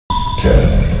10,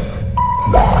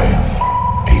 9,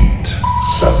 8,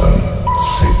 7,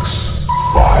 6,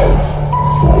 5,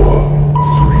 4,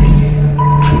 3,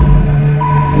 2,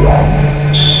 1,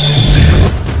 0.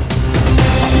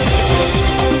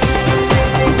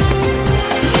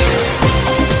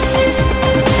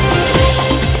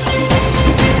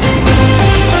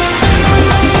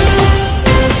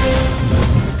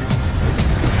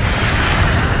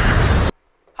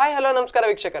 Hi hello ನಮಸ್ಕಾರ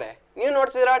ವೀಕ್ಷಕರೇ, ನೀವು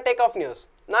ನೋಡ್ತಿದ್ದೀರಾ ಟೇಕ್ ಆಫ್ ನ್ಯೂಸ್.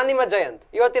 ನಾನು ನಿಮ್ಮ ಜಯಂತ್.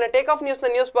 ಇವತ್ತಿನ ಟೇಕ್ ಆಫ್ ನ್ಯೂಸ್ನ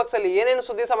ನ್ಯೂಸ್ ಬಾಕ್ಸ್ ಅಲ್ಲಿ ಏನೇನು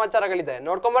ಸುದ್ದಿ ಸಮಾಚಾರಗಳಿದೆ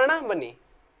ನೋಡ್ಕೊಂಬರೋಣ ಬನ್ನಿ.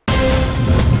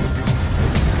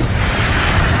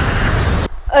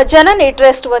 ಜನನಿ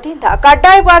ಟ್ರಸ್ಟ್ ವತಿಯಿಂದ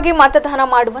ಕಡ್ಡಾಯವಾಗಿ ಮತದಾನ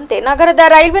ಮಾಡುವಂತೆ ನಗರದ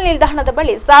ರೈಲ್ವೆ ನಿಲ್ದಾಣದ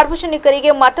ಬಳಿ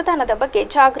ಸಾರ್ವಜನಿಕರಿಗೆ ಮತದಾನದ ಬಗ್ಗೆ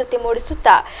ಜಾಗೃತಿ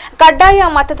ಮೂಡಿಸುತ್ತಾ ಕಡ್ಡಾಯ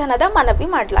ಮತದಾನದ ಮನವಿ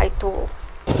ಮಾಡಲಾಯಿತು.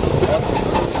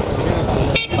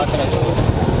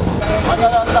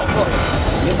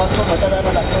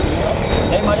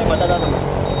 ದಯಮಾಡಿ ಮತದಾನ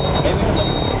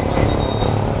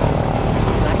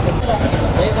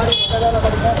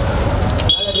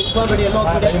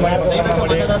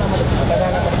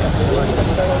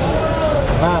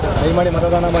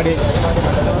ಮಾಡಿ.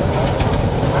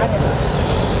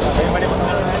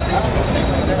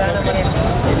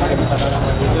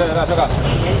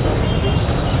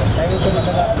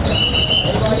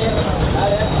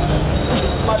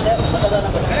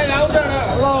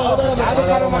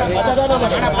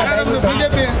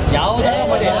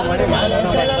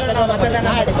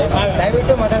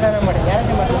 ದಯವಿಟ್ಟು ಮತದಾನ ಮಾಡಿ.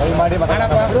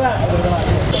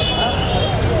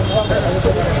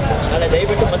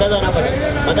 ದಯವಿಟ್ಟು ಮತದಾನ ಮಾಡಿ.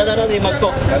 ಮತದಾನ ನಿಮ್ಮ ಹಕ್ಕು.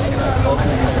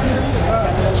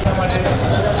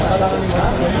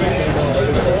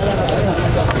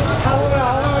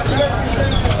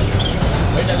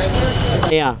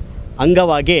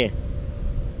 ಅಂಗವಾಗಿ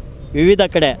ವಿವಿಧ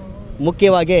ಕಡೆ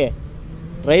ಮುಖ್ಯವಾಗಿ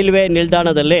ರೈಲ್ವೆ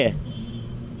ನಿಲ್ದಾಣದಲ್ಲಿ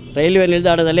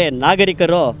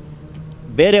ನಾಗರಿಕರು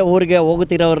ಬೇರೆ ಊರಿಗೆ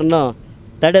ಹೋಗುತ್ತಿರೋರನ್ನು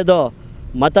ತಡೆದು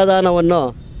ಮತದಾನವನ್ನು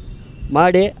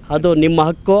ಮಾಡಿ, ಅದು ನಿಮ್ಮ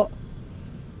ಹಕ್ಕು.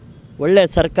 ಒಳ್ಳೆಯ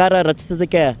ಸರ್ಕಾರ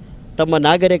ರಚಿಸೋದಕ್ಕೆ ತಮ್ಮ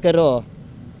ನಾಗರಿಕರು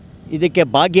ಇದಕ್ಕೆ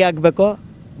ಭಾಗಿಯಾಗಬೇಕು.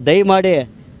 ದಯಮಾಡಿ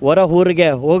ಹೊರ ಊರಿಗೆ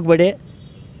ಹೋಗಬೇಡಿ,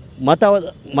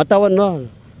 ಮತವನ್ನು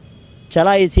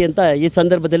ಚಲಾಯಿಸಿ ಅಂತ ಈ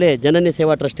ಸಂದರ್ಭದಲ್ಲಿ ಜನನಿ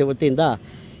ಸೇವಾ ಟ್ರಸ್ಟ್ ವತಿಯಿಂದ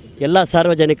ಎಲ್ಲ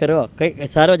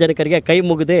ಸಾರ್ವಜನಿಕರಿಗೆ ಕೈ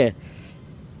ಮುಗಿದು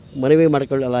ಮನವಿ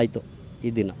ಮಾಡಿಕೊಳ್ಳಲಾಯಿತು. ಈ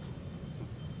ದಿನ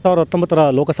 2019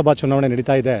 ಲೋಕಸಭಾ ಚುನಾವಣೆ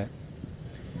ನಡೀತಾ ಇದೆ.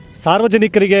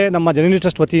 ಸಾರ್ವಜನಿಕರಿಗೆ ನಮ್ಮ ಜನನಿ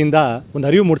ಟ್ರಸ್ಟ್ ವತಿಯಿಂದ ಒಂದು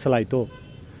ಅರಿವು ಮೂಡಿಸಲಾಯಿತು.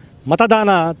 ಮತದಾನ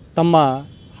ತಮ್ಮ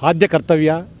ಆದ್ಯ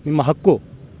ಕರ್ತವ್ಯ, ನಿಮ್ಮ ಹಕ್ಕು.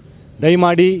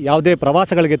 ದಯಮಾಡಿ ಯಾವುದೇ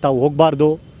ಪ್ರವಾಸಗಳಿಗೆ ತಾವು ಹೋಗಬಾರ್ದು.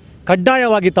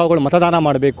 ಕಡ್ಡಾಯವಾಗಿ ತಾವುಗಳು ಮತದಾನ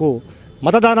ಮಾಡಬೇಕು.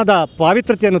 ಮತದಾನದ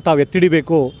ಪಾವಿತ್ರ್ಯತೆಯನ್ನು ತಾವು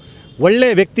ಎತ್ತಿಡಿಬೇಕು.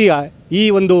 ಒಳ್ಳೆಯ ವ್ಯಕ್ತಿಯ ಈ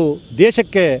ಒಂದು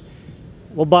ದೇಶಕ್ಕೆ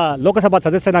ಒಬ್ಬ ಲೋಕಸಭಾ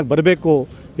ಸದಸ್ಯನಾಗಿ ಬರಬೇಕು.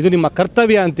 ಇದು ನಿಮ್ಮ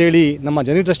ಕರ್ತವ್ಯ ಅಂತೇಳಿ ನಮ್ಮ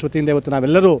ಜನನಿ ಟ್ರಸ್ಟ್ ವತಿಯಿಂದ ಇವತ್ತು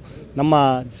ನಾವೆಲ್ಲರೂ ನಮ್ಮ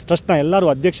ಟ್ರಸ್ಟ್ನ ಎಲ್ಲರೂ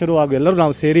ಅಧ್ಯಕ್ಷರು ಹಾಗೂ ಎಲ್ಲರೂ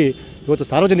ನಾವು ಸೇರಿ ಇವತ್ತು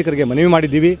ಸಾರ್ವಜನಿಕರಿಗೆ ಮನವಿ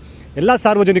ಮಾಡಿದ್ದೀವಿ. ಎಲ್ಲ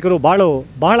ಸಾರ್ವಜನಿಕರು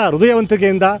ಬಹಳ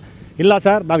ಹೃದಯವಂತಿಕೆಯಿಂದ, ಇಲ್ಲ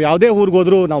ಸರ್, ನಾವು ಯಾವುದೇ ಊರಿಗೆ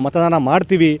ಹೋದರೂ ನಾವು ಮತದಾನ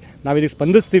ಮಾಡ್ತೀವಿ, ನಾವು ಇದಕ್ಕೆ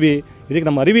ಸ್ಪಂದಿಸ್ತೀವಿ, ಇದಕ್ಕೆ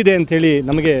ನಮ್ಮ ಅರಿವಿದೆ ಅಂಥೇಳಿ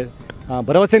ನಮಗೆ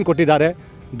ಭರವಸೆಯನ್ನು ಕೊಟ್ಟಿದ್ದಾರೆ.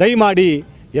 ದಯಮಾಡಿ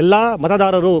ಎಲ್ಲ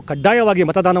ಮತದಾರರು ಕಡ್ಡಾಯವಾಗಿ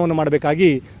ಮತದಾನವನ್ನು ಮಾಡಬೇಕಾಗಿ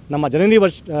ನಮ್ಮ ಜನನಿ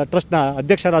ಟ್ರಸ್ಟ್ನ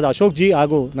ಅಧ್ಯಕ್ಷರಾದ ಅಶೋಕ್ ಜಿ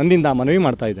ಹಾಗೂ ನನ್ನಿಂದ ಮನವಿ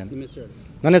ಮಾಡ್ತಾ ಇದ್ದೇನೆ.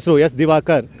 ನನ್ನ ಹೆಸರು ಎಸ್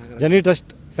ದಿವಾಕರ್, ಜನನಿ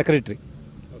ಟ್ರಸ್ಟ್ ಸೆಕ್ರೆಟರಿ.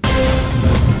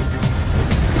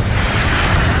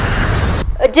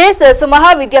 ಜೆಎಸ್ಎಸ್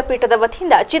ಮಹಾವಿದ್ಯಾಪೀಠದ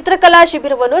ವತಿಯಿಂದ ಚಿತ್ರಕಲಾ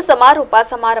ಶಿಬಿರವನ್ನು ಸಮಾರೋಪ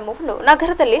ಸಮಾರಂಭವನ್ನು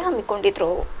ನಗರದಲ್ಲಿ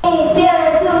ಹಮ್ಮಿಕೊಂಡಿದ್ರು.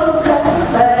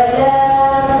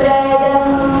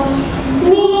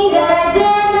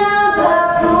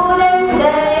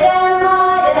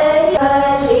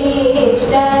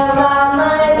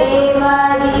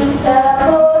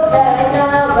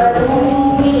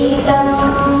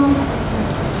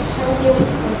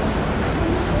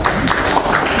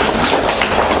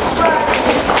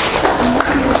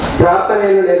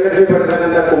 ಪ್ರಾರ್ಥನೆಯನ್ನು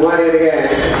ನೆರವೇರಿಸಿಕೊಡ್ತಕ್ಕಂಥ ಕುಮಾರಿಯರಿಗೆ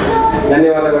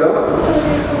ಧನ್ಯವಾದಗಳು.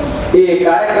 ಈ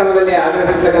ಕಾರ್ಯಕ್ರಮದಲ್ಲಿ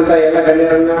ಆಗಮಿಸಿರ್ತಕ್ಕಂಥ ಎಲ್ಲ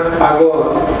ಗಣ್ಯರನ್ನ ಹಾಗೂ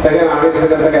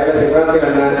ಆಗಮಿಸಿರ್ತಕ್ಕಂಥ ಎಲ್ಲ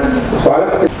ಶಿವರಾತ್ರಿಗಳನ್ನ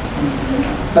ಸ್ವಾಗತಿಸಿ,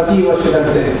 ಪ್ರತಿ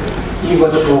ವರ್ಷದಂತೆ ಈ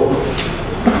ವರ್ಷವೂ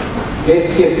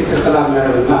ಬೇಸಿಗೆ ಚಿತ್ರಕಲಾ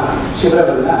ಮೇಳವನ್ನು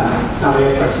ಶಿಬಿರವನ್ನು ನಾವು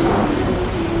ಏರ್ಪಡಿಸಿದ್ದೀವಿ.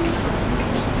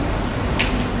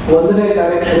 1ನೇ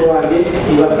ತಾರೀಕು ಶುರುವಾಗಿ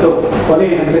ಇವತ್ತು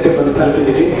ಕೊನೆಯ ಹಂತಕ್ಕೆ ಬಂದು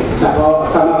ತಲುಪಿದ್ದೀವಿ. ಸಮಾರೋಪ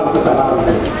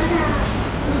ಸಮಾರಂಭದಲ್ಲಿ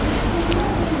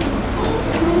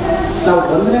ನಾವು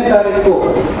 1ನೇ ತಾರೀಕು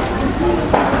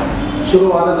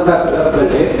ಶುರುವಾದಂಥ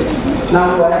ಸಂದರ್ಭದಲ್ಲಿ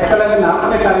ನಾವು ಆ್ಯಕ್ಚುಲಾಗಿ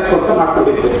 4ನೇ ತಾರೀಕು ಅಂತ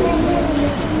ಮಾಡ್ಕೊಂಡಿದ್ವಿ.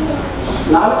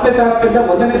 4ನೇ ತಾರೀಕಿಂದ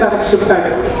 1ನೇ ತಾರೀಕು ಶಿಫ್ಟ್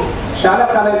ಆಗಿತ್ತು. ಶಾಲಾ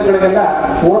ಕಾಲೇಜುಗಳಿಗೆಲ್ಲ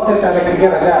 30ನೇ ತಾರೀಕಿಗೆ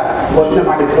ರಜಾ ಘೋಷಣೆ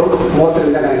ಮಾಡಿದ್ರು.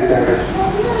 30ರಿಂದ ನಡೀತಾ ಇದೆ.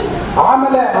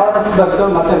 ಆಮೇಲೆ ಆರ್ಡರ್ಸ್ ಬಂತು.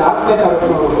 ಮತ್ತೆ 4ನೇ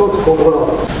ತಾರೀಕು ಸ್ಕೂಲ್ಗಳು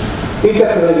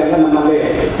ಟೀಚರ್ಸ್ಗಳಿಗೆಲ್ಲ ನಮ್ಮಲ್ಲಿ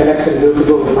ಎಲೆಕ್ಷನ್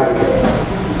ಡ್ಯೂಟಿಗೂ ಮಾಡಿದ್ರು.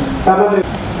 ಸಾಮಾನ್ಯ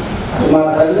ಸುಮಾರು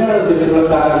 12 ದಿನಗಳ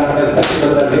ಕಾಲ ನಡೆದಂಥ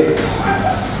ಚಿತ್ರದಲ್ಲಿ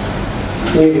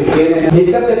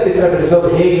ನಿಸರ್ಗ ಚಿತ್ರ ಬಿಡಿಸೋದು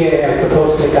ಹೇಗೆ ಅಂತ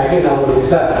ತೋರಿಸ್ಲಿಕ್ಕಾಗಿ ನಾವು ಒಂದು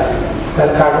ದಿವಸ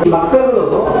ತಲಕಾಡು ಮಕ್ಕಳು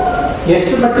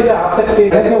ಎಷ್ಟು ಮಟ್ಟಿಗೆ ಆಸಕ್ತಿ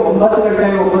ಇದೆ. 9 ಗಂಟೆ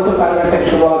 9:15 ಗಂಟೆಗೆ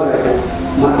ಶುರುವಾದರೆ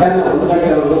ಮಧ್ಯಾಹ್ನ 1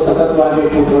 ಗಂಟೆವರೆಗೂ ಸತತವಾಗಿ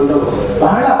ಕೂತ್ಕೊಂಡು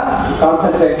ಬಹಳ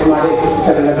ಕಾನ್ಸಂಟ್ರೇಟ್ ಮಾಡಿ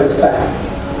ಚಿತ್ರಗಳನ್ನ ಬಿಡಿಸ್ತಾರೆ.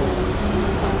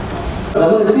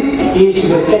 ಗಮನಿಸಿ ಈ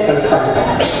ಶಿಬಿರಕ್ಕೆ ಕಳಿಸ್ತಾರೆ.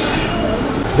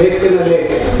 ಬೇಸಿಗೆನಲ್ಲಿ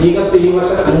ಈಗಂತೂ ಈ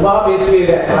ವರ್ಷ ತುಂಬಾ ಬೇಸಿಗೆ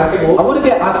ಇದೆ, ಹಾಗೆ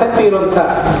ಅವರಿಗೆ ಆಸಕ್ತಿ ಇರುವಂತ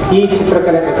ಈ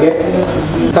ಚಿತ್ರಕಲೆ ಬಗ್ಗೆ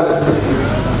ಕಲಿಸ್ತೀವಿ.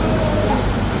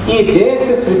 ಈ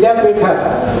JSS ವಿದ್ಯಾಪೀಠ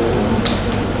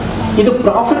ಇದು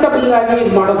ಪ್ರಾಫಿಟಬಲ್ ಆಗಿ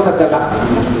ಇದು ಮಾಡುವಂಥದ್ದಲ್ಲ.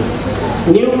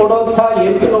 ನೀವು ಕೊಡುವಂಥ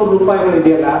 800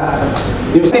 ರೂಪಾಯಿಗಳಿದೆಯಲ್ಲ,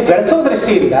 ದಿವಸ ಬೆಳೆಸೋ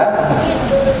ದೃಷ್ಟಿಯಿಂದ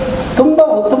ತುಂಬಾ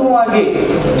ಉತ್ತಮವಾಗಿ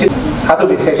ಅದು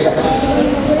ವಿಶೇಷ.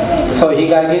 ಸೊ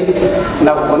ಹೀಗಾಗಿ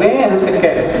ನಾವು ಕೊನೆಯ ಹಂತಕ್ಕೆ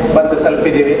ಬಂದು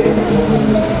ತಲುಪಿದ್ದೀವಿ.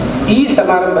 ಈ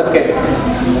ಸಮಾರಂಭಕ್ಕೆ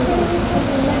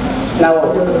ನಾವು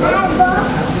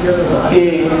ಈ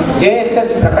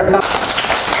JSS ಪ್ರಕಟಣಾ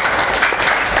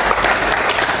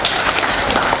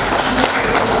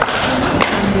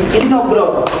ಇನ್ನೊಬ್ರು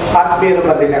ಆತ್ಮೀಯರು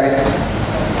ಬಂದಿದ್ದಾರೆ.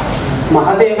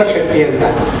 ಮಹದೇವ ಶೆಟ್ಟಿ ಅಂತ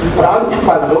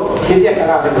ಪ್ರಾಂಶುಪಾಲರು, ಹಿರಿಯ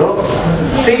ಕಲಾವಿದರು,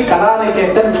 Shri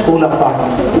Kalaniketan school of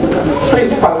arts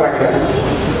principal ಆಗಿದ್ದಾರೆ.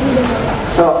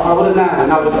 ಸೊ ಅವ್ರನ್ನ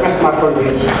ನಾವು ರಿಕ್ವೆಸ್ಟ್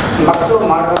ಮಾಡ್ಕೊಂಡ್ವಿ, ಮಕ್ಕಳು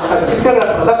ಮಾಡುವಂಥ ಚಿತ್ರಗಳ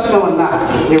ಪ್ರದರ್ಶನವನ್ನ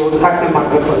ನೀವು ಉದ್ಘಾಟನೆ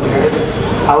ಮಾಡಬೇಕು ಅಂತ ಹೇಳಿ.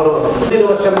 ಅವರು ಮುಂದಿನ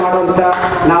ವರ್ಷ ಮಾಡುವಂಥ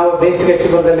ನಾವು ಬೇಸಿಗೆ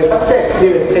ಶಿಬಿರದಲ್ಲಿ ಮತ್ತೆ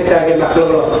ನೀವು ಹೆಚ್ಚಾಗಿ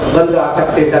ಮಕ್ಕಳುಗಳು ಬಂದು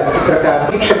ಆಸಕ್ತಿಯಿಂದ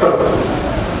ಶಿಕ್ಷಕರು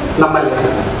ನಮ್ಮಲ್ಲಿ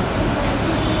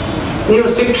ನೀವು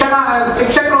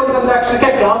ಶಿಕ್ಷಕರು ಬಂದ ತಕ್ಷಣಕ್ಕೆ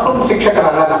ಕ್ಲಾಸ್ ರೂಮ್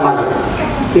ಶಿಕ್ಷಕರಲ್ಲ ನಮ್ಮಲ್ಲಿ.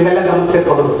 ಇವೆಲ್ಲ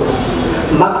ಗಮನಿಸಿರ್ಬಹುದು.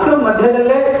 ಮಕ್ಕಳು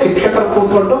ಮಧ್ಯದಲ್ಲೇ ಶಿಕ್ಷಕರು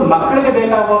ಕೂತ್ಕೊಂಡು ಮಕ್ಕಳಿಗೆ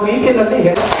ಬೇಕಾಗುವ ರೀತಿಯಲ್ಲಿ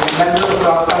ಎಲ್ಲರೂ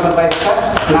ಪ್ರೋತ್ಸಾಹ ಬಯಸ್ತಾ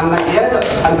ನನ್ನ 2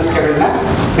 ಅನಿಸಿಕೆಗಳನ್ನ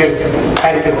ತಿಳಿಸಿದ್ದೇನೆ.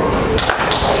 Thank you.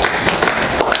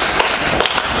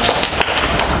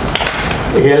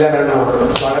 ಎಲ್ಲರನ್ನು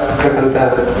ಸ್ವಾಗತಿಸತಕ್ಕಂಥ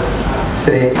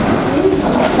ಶ್ರೀ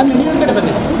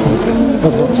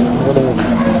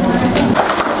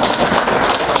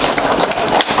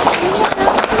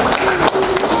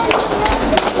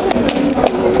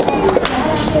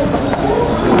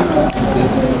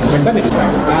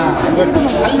ಬನ್ನಿ.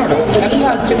 ಅಲ್ಲಿ ನೋಡು, ಎಲ್ಲ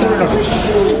ಚಿತ್ರ ನೋಡು.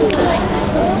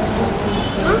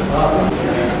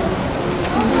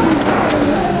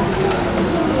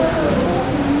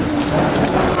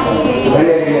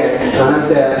 ಗಣ್ಯರಿಗೆ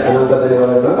ಅನಂತ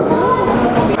ಧನ್ಯವಾದಗಳು.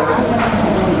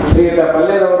 ಶ್ರೀಯುತ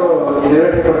ಪಲ್ಲೇರವರು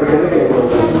ನೆರವೇರಿಸಿಕೊಡಬೇಕೆಂದು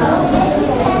ಕೇಳಿಕೊಳ್ಳುತ್ತೇನೆ.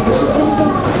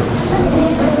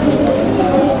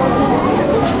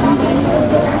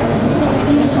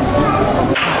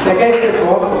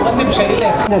 ಒಂದು ನಿಮಿಷ ಇಲ್ಲೇ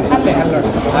ಅಲ್ಲೇ ಅಲ್ಲಿ ನೋಡು.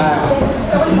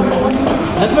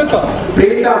 ನಗ್ಬೇಕು.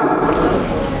 Preetham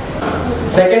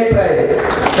second prize,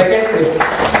 secondary.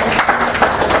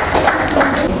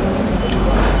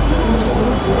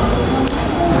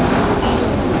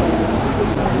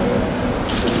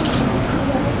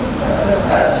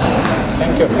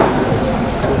 Thank you.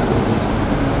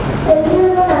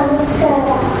 ಎಲ್ಲರಿಗೂ ನಮಸ್ಕಾರ.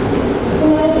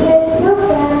 ನನ್ನ ಹೆಸರು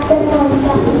ಪ್ರಾರ್ಥನಾ ಅಂತ.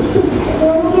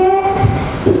 ನನಗೆ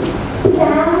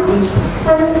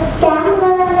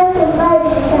ಕ್ಯಾಮ್ಗಳಂದ್ರೆ ತುಂಬ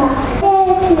ಇಷ್ಟ.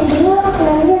 ಚಿಡಿಯು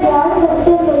ನನಗೆ ಡ್ರಾಯಿಂಗ್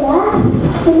ಗೊತ್ತಿರಲಿಲ್ಲ.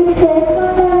 ಇಲ್ಲಿ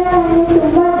ಸೇರ್ಕೊಂಡಾಗ ನನಗೆ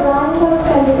ತುಂಬ ಡ್ರಾಯಿಂಗ್ಗಳು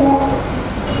ಕಲಿತೆ,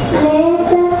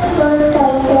 ನೇಚರ್ಸ್ಗಳು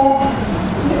ಕಲಿತೆ,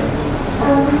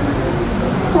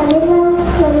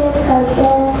 ಅನಿಮಲ್ಸ್ಗಳು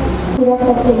ಕಲಿತೆ. ಗಿಡ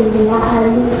ಕಟ್ಟಿರಲಿಲ್ಲ,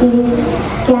 ಅಲ್ಲಿ ಪ್ಲೀಸ್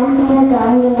ಕ್ಯಾಮ್ಗಳ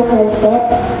ಡ್ರಾಯಿಂಗ್ ಎಲ್ಲ ಕಲಿತೆ.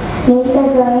 ನೇಚರ್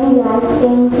ಡ್ರಾಯಿಂಗ್, ಗ್ಲಾಸ್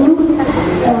ಪೇಂಟಿಂಗ್,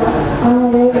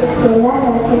 ಆಮೇಲೆ ಎಲ್ಲ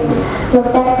ಕಲಿತೆ.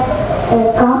 ಒಟ್ಟು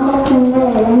ಕಾಂಪ್ಲೆಕ್ಸಿಂದ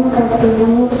ಎಲ್ಲನೂ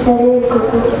ಕಲ್ತಿದ್ದೀನಿ. ಸರಿ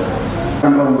ಇರ್ತಿತ್ತು.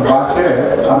 ಒಂದು ಭಾಷೆ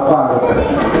ಅರ್ಥ ಆಗುತ್ತೆ.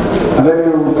 ಅದೇ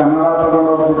ನೀವು ಕನ್ನಡ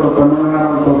ತಗೊಂಡೋಗ್ಬಿಟ್ಟು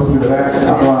ತಮಿಳುನಾಡಲ್ಲಿ ತೋರಿಸಿದ್ರೆ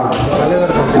ಅಥವಾ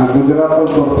ಗುಜರಾತಲ್ಲಿ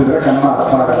ತೋರಿಸಿದ್ರೆ ಕನ್ನಡ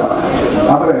ಅರ್ಥ ಆಗಲ್ಲ.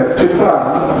 ಆದರೆ ಚಿತ್ರ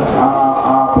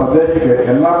ಆ ಪ್ರದೇಶಕ್ಕೆ,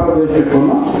 ಎಲ್ಲ ಪ್ರದೇಶಕ್ಕೂ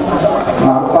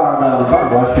ಅರ್ಥ ಆಗೋಂಥ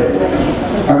ಭಾಷೆ.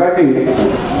 ಹಾಗಾಗಿ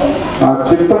ಆ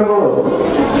ಚಿತ್ರಗಳು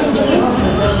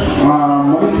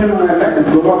ಮನುಷ್ಯನ ಮೇಲೆ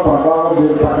ತುಂಬ ಪ್ರಭಾವ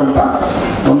ಬೀರ್ತಕ್ಕಂಥ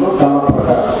ಒಂದು ಕಲಾ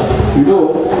ಪ್ರಕಾರ. ಇದು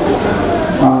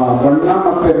ಬಣ್ಣ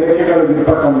ಮತ್ತು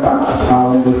ರೇಖೆಗಳಿಗಿರ್ತಕ್ಕಂಥ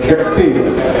ಒಂದು ಶಕ್ತಿ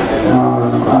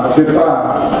ಆ ಚಿತ್ರ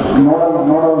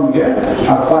ನೋಡೋನಿಗೆ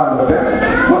ಅರ್ಥ ಆಗುತ್ತೆ.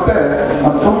 ಮತ್ತು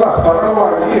ಅದು ತುಂಬ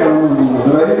ಸರಳವಾಗಿ ಅವನು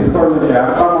ಗ್ರಹಿಸಿಕೊಳ್ಳಲಿಕ್ಕೆ,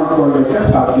 ಅರ್ಥ ಮಾಡಿಕೊಳ್ಳಲಿಕ್ಕೆ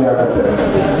ಸಾಧ್ಯ ಆಗುತ್ತೆ.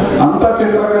 ಅಂಥ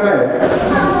ಚಿತ್ರಕಲೆ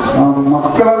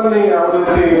ಮಕ್ಕಳಲ್ಲಿ ಯಾವ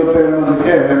ರೀತಿ ಇರುತ್ತೆ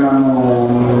ಅನ್ನೋದಕ್ಕೆ ನಾನು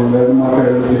ಎರಡು ಮಾತು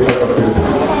ಹೇಳಲಿಕ್ಕೆ ಇಷ್ಟಪಡ್ತೀನಿ.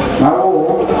 ನಾವು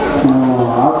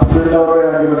ಆರ್ಟ್ಸ್ ಫೀಲ್ಡ್ ಅವರೇ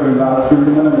ಆಗಿರೋದ್ರಿಂದ, ಆರ್ಟ್ಸ್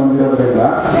ಫೀಲ್ಡಿಂದಲೇ ಬಂದಿರೋದ್ರಿಂದ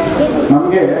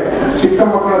ನಮಗೆ ಚಿಕ್ಕ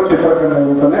ಮಕ್ಕಳ ಚಿತ್ರಕಲೆ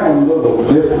ಅಂತಾನೆ ಒಂದು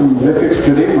ಬೇಸಿಕ್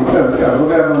ಸ್ಟಡಿ ಮತ್ತು ಅದಕ್ಕೆ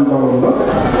ಅದರದೇ ಆದಂಥ ಒಂದು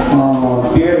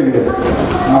ಥಿಯರಿ ಇದೆ.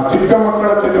 ಆ ಚಿಕ್ಕ ಮಕ್ಕಳ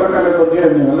ಚಿತ್ರಕಲೆ ಬಗ್ಗೆ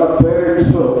ನೀವೆಲ್ಲ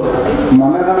ಪೇರೆಂಟ್ಸು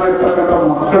ಮನೆಯಲ್ಲಿರ್ತಕ್ಕಂಥ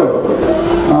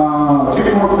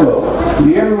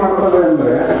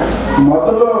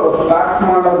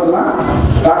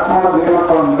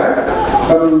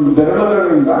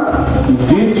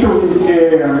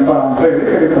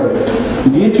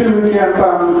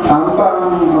ಅಂತ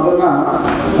ಅದನ್ನ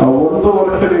 1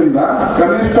 ವರ್ಷದಿಂದ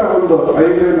ಕನಿಷ್ಠ ಒಂದು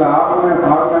 5ರಿಂದ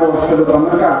 6ನೇ ವರ್ಷದ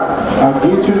ತನಕ ಆ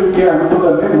ಗೀಚುವಿಕೆ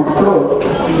ಹಂತದಲ್ಲಿ ಮಕ್ಕಳು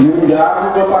ನಿಮ್ಗೆ ಯಾರಿಗೂ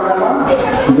ಗೊತ್ತಾಗಲ್ಲ,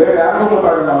 ಬೇರೆ ಯಾರಿಗೂ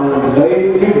ಗೊತ್ತಾಗಲ್ಲ, ಅವರು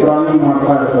ಡೈಲಿ ಡ್ರಾಯಿಂಗ್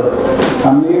ಮಾಡ್ತಾ ಇರ್ತಾರೆ. ಆ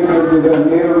ನೀರಿನ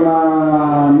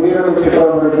ಚಿತ್ರ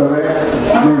ಬರೀತಾರೆ,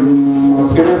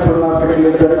 ಸಿರೆ ಸುಣ್ಣ ಸಿಗಲಿ,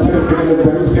 ಪೆನ್ಸಿಲ್ ಸಿಗಲಿ,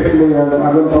 ಪೆನ್ ಸಿಗಲಿ,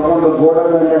 ಅದನ್ನು ತಗೊಂಡು ಗೋಡೆ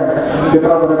ಮೇಲೆ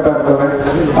ಚಿತ್ರ ಬರೀತಾ ಇರ್ತಾರೆ.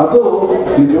 ಅದು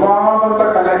ನಿಜವಾದಂಥ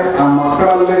ಕಲೆ, ಆ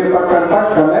ಮಕ್ಕಳಲ್ಲಿ ಇರ್ತಕ್ಕಂಥ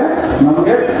ಕಲೆ.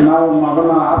 ನಮಗೆ ನಾವು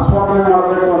ಅದನ್ನ ಆಸ್ವಾದನೆ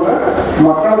ಮಾಡಬೇಕು ಅಂದ್ರೆ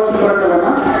ಮಕ್ಕಳ ಚಿತ್ರಕಲೆನ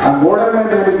ಆ ಗೋಡೆ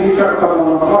ಮೇಲೆ ಗೀಚಾಡ್ತಾರೆ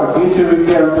ನಮ್ಮ ಮಕ್ಕಳು. ಆ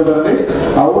ಗೀಚುವಿಕೆ ಹಂತದಲ್ಲಿ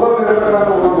ಅವರಲ್ಲಿರ್ತಕ್ಕಂಥ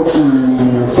ಒಂದು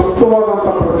ಸೂಕ್ತವಾದಂಥ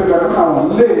ಪ್ರತಿಭೆಯನ್ನು ನಾವು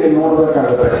ಅಲ್ಲಿ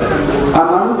ನೋಡ್ಬೇಕಾಗುತ್ತೆ. ಆ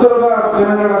ನಂತರದ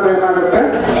ದಿನಗಳಲ್ಲಿ ಏನಾಗುತ್ತೆ,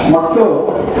 ಮಕ್ಕಳು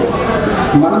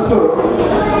ಮನಸ್ಸು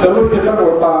ಕಲುಷಿತ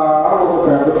ಹೋಗ್ತಾ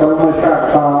ಹೋಗುತ್ತೆ, ಅದು ಕಲ್ಮಶ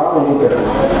ಆಗ್ತಾ ಹೋಗುತ್ತೆ.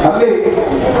 ಅಲ್ಲಿ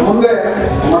ಮುಂದೆ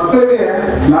ಮಕ್ಕಳಿಗೆ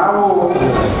ನಾವು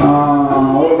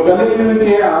ಅವ್ರ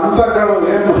ಕಲಿಯುವಿಕೆಯ ಹಂತಗಳು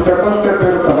ಏನು ಸ್ಟೆಪ್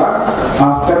ಇರುತ್ತಲ್ಲ, ಆ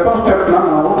ಸ್ಟೆಪ್ನ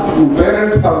ನಾವು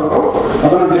ಪೇರೆಂಟ್ಸ್ ಅವರು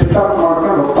ಅದನ್ನು ಡಿಸ್ಟರ್ಬ್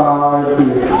ಮಾಡ್ಕೊಂಡು ಹೋಗ್ತಾ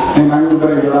ಇರ್ತೀವಿ. ನೀನು ಹಂಗೆ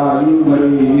ಬರೀಲ್ಲ, ಹಿಂಗೆ ಬರೀ,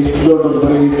 ಇಷ್ಟು ದೊಡ್ಡದು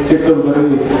ಬರೀ, ಇಷ್ಟು ಚಿಕ್ಕದು ಬರೀ,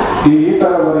 ಈ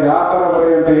ಥರ ಬರೀ, ಆ ಥರ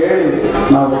ಬರೀ ಅಂತ ಹೇಳಿ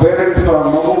ನಾವು ಪೇರೆಂಟ್ಸ್ ಆ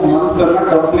ಮಗು ಮನಸ್ಸನ್ನು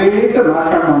ಕಂಪ್ಲೀಟ್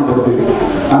ನಾಶ ಮಾಡ್ಬಿಡ್ತೀವಿ.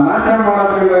 ಆ ನಾಶ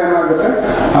ಮಾಡೋದ್ರಿಂದ ಏನಾಗುತ್ತೆ,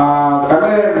 ಆ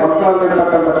ಕಲೆ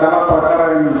ಮಕ್ಕಳಲ್ಲಿರ್ತಕ್ಕಂಥ ಕಲಾ ಪ್ರಕಾರ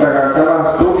ಏನಿರುತ್ತೆ, ಕಲಾ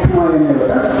ಸೂಕ್ಷ್ಮ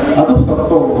ಏನಿರುತ್ತೆ ಅದು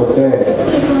ಸತ್ತು ಹೋಗುತ್ತೆ.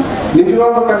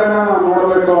 ನಿಜವಾದ ಕಲೆನ ನಾವು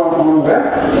ನೋಡಬೇಕು ಅಂದರೆ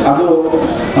ಅದು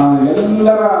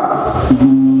ಎಲ್ಲರ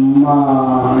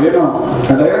ಏನು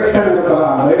ಡೈರೆಕ್ಷನ್ ಇರುತ್ತಲ್ಲ,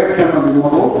 ಆ ಡೈರೆಕ್ಷನ್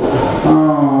ಮಗು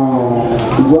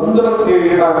ಗೊಂದಲಕ್ಕೆ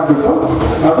ಈಡಾಗ್ಬಿಟ್ಟು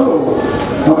ಅದು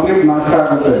ಕಂಪ್ಲೀಟ್ ನಾಶ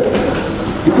ಆಗುತ್ತೆ.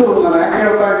 ಇದು ನಾನು ಯಾಕೆ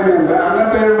ಹೇಳ್ತಾ ಇದ್ದೀನಿ ಅಂದರೆ,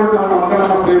 ಹಂಗಂತ ಹೇಳ್ಬಿಟ್ಟು ನಮ್ಮ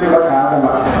ಮಕ್ಕಳನ್ನ ಫ್ರೀ ಬಿಡೋಕ್ಕೆ ಆಗಲ್ಲ,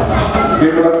 ಫ್ರೀ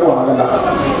ಬಿಡೋಕ್ಕೂ ಆಗಲ್ಲ.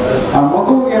 ಆ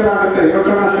ಮಗುವಿಗೆ ಏನಾಗುತ್ತೆ,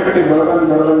 ಯೋಚನಾ ಶಕ್ತಿ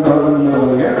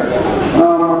ಬೆಳೆದಂಗೆ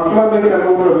ಮಕ್ಕಳಲ್ಲಿ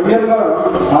ಕೆಲವರು ರಿಯಲ್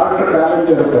ಆರ್ಟ್ ಟ್ಯಾಲೆಂಟ್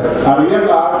ಇರುತ್ತೆ. ಆ ರಿಯಲ್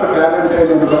ಆರ್ಟ್ ಟ್ಯಾಲೆಂಟ್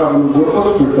ಏನಿರುತ್ತೆ ಅದನ್ನು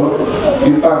ಗುರುತಿಸ್ಬಿಟ್ಟು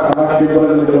ಇಂಥ ಕಲಾ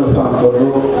ಶಿಬಿರದಲ್ಲಿ ಕೆಲಸ ಮಾಡೋದು.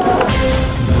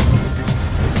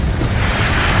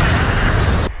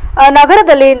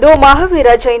 ನಗರದಲ್ಲಿ ಇಂದು ಮಹಾವೀರ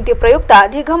ಜಯಂತಿ ಪ್ರಯುಕ್ತ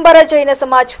ದಿಗಂಬರ ಜೈನ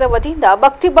ಸಮಾಜದ ವತಿಯಿಂದ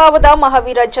ಭಕ್ತಿಭಾವದ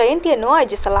ಮಹಾವೀರ ಜಯಂತಿಯನ್ನು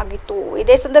ಆಯೋಜಿಸಲಾಗಿತ್ತು.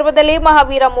 ಇದೇ ಸಂದರ್ಭದಲ್ಲಿ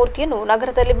ಮಹಾವೀರ ಮೂರ್ತಿಯನ್ನು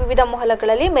ನಗರದಲ್ಲಿ ವಿವಿಧ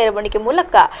ಮೊಹಲಗಳಲ್ಲಿ ಮೆರವಣಿಗೆ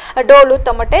ಮೂಲಕ ಡೋಲು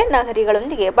ತಮಟೆ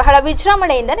ನಗರಿಗಳೊಂದಿಗೆ ಬಹಳ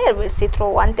ವಿಜೃಂಭಣೆಯಿಂದ ನೆರವೇರಿಸಿದ್ರು.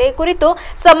 ಅಂತೆಯೇ ಕುರಿತು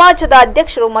ಸಮಾಜದ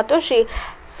ಅಧ್ಯಕ್ಷರು ಮತ್ತು ಶ್ರೀ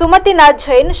ಸುಮತಿನಾಥ್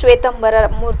ಜೈನ್ ಶ್ವೇತಂಬರ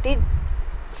ಮೂರ್ತಿ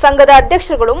ಸಂಘದ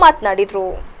ಅಧ್ಯಕ್ಷರುಗಳು ಮಾತನಾಡಿದರು.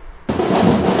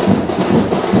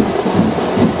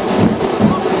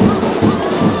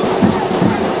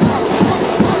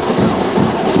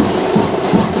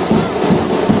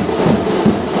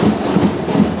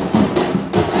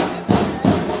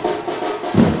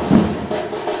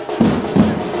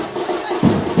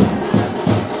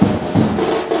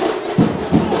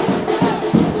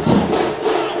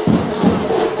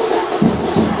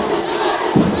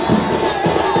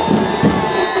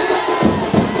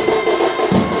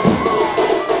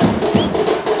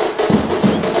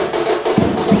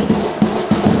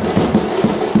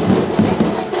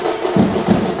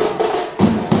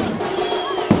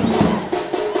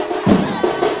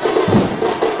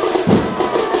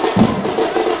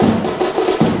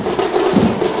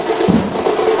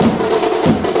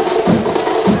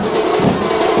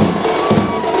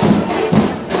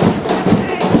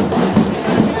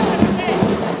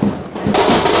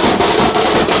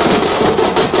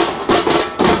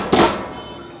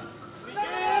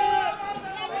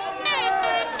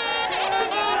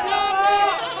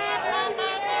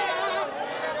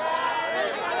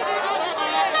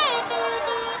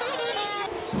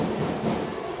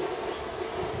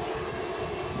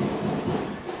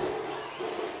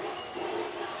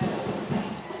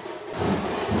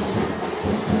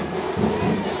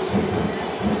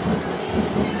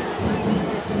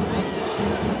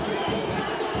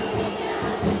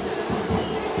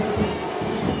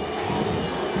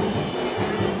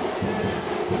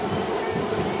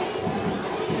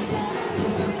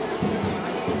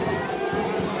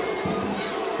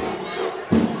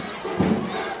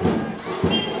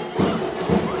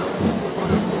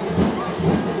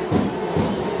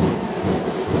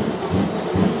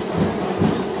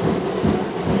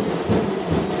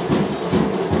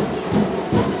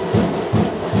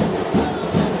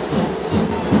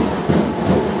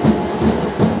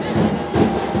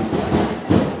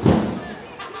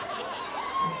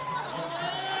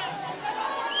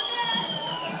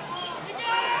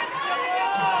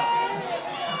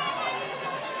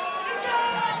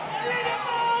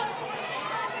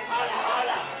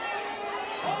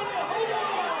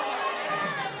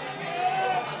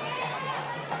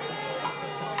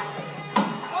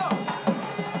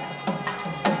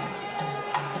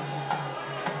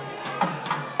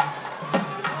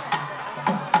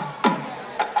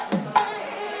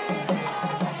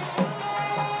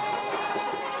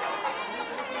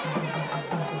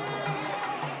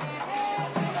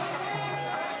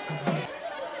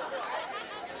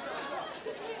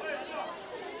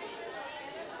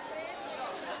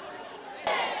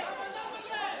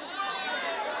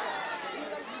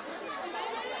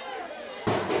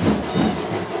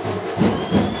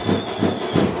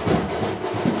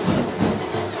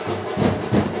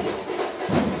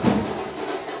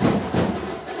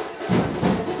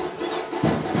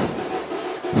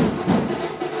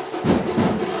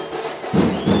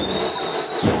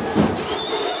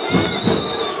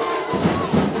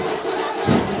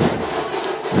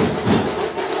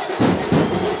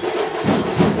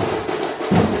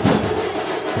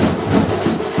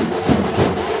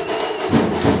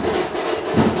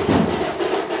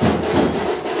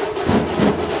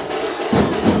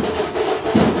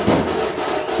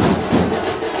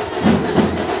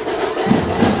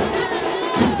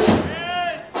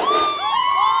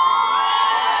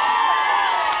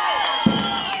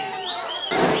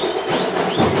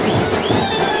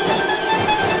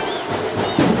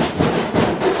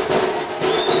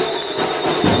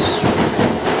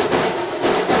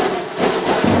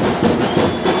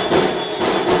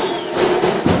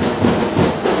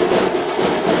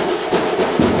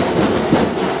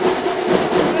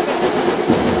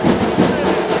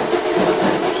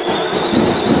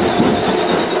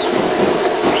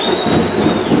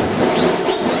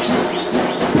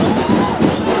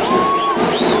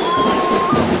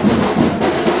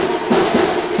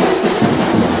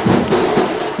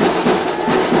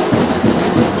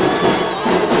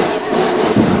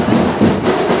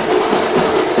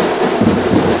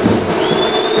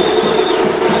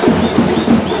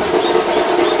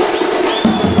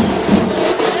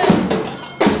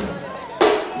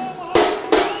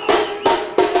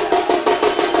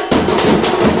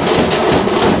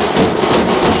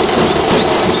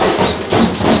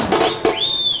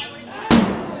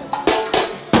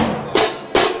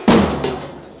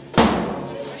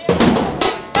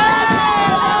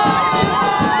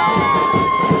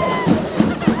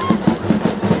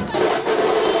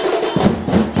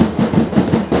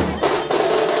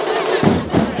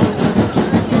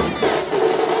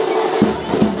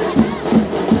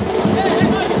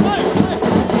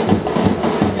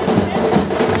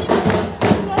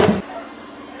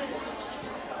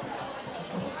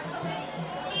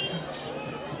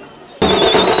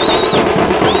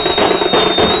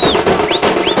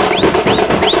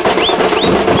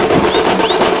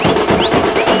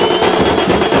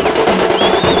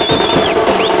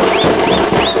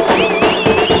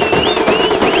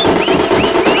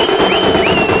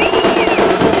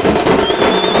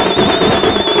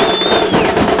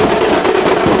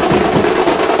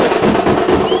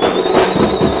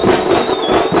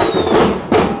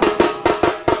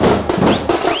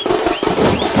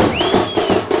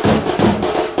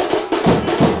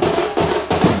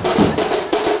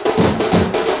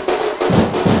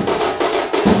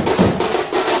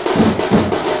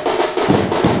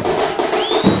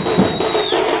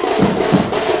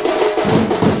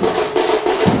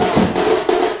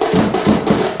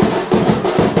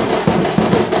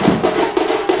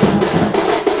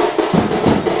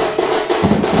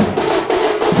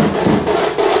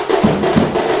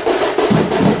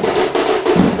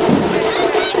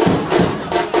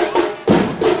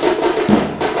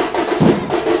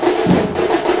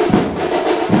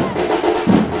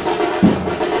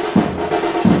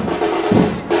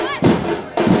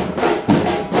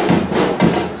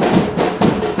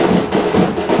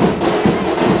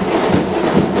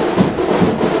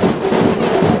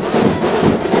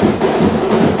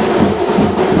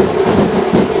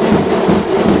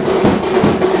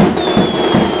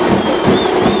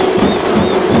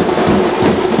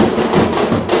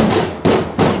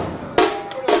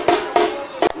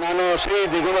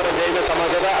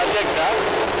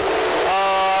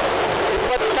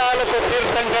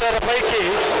 ತೀರ್ಥಂಕರರ ಪೈಕಿ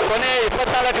ಕೊನೆಯ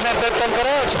 24ನೇ ತೀರ್ಥಂಕರ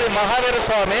ಶ್ರೀ ಮಹಾವೀರ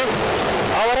ಸ್ವಾಮಿ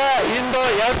ಅವರ ಇಂದು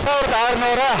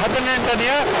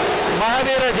 2618ನೆಯ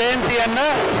ಮಹಾವೀರ ಜಯಂತಿಯನ್ನು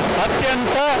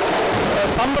ಅತ್ಯಂತ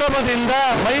ಸಂಭ್ರಮದಿಂದ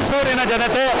ಮೈಸೂರಿನ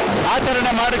ಜನತೆ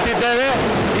ಆಚರಣೆ ಮಾಡುತ್ತಿದ್ದೇವೆ.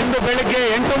 ಇಂದು ಬೆಳಗ್ಗೆ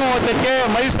 8:30ಕ್ಕೆ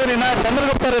ಮೈಸೂರಿನ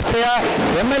ಚಂದ್ರಗುಪ್ತ ರಸ್ತೆಯ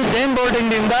ML ಜೈನ್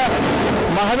ಬೋರ್ಡಿಂಗ್ನಿಂದ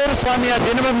ಮಹಾವೀರ ಸ್ವಾಮಿಯ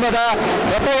ದಿನಬಿಂಬದ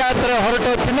ರಥಯಾತ್ರೆ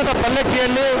ಹೊರಟು ಚಿನ್ನದ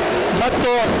ಪಲ್ಲಕ್ಕಿಯಲ್ಲಿ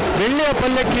ಮತ್ತು ಬೆಳ್ಳಿಯ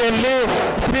ಪಲ್ಲಕ್ಕಿಯಲ್ಲಿ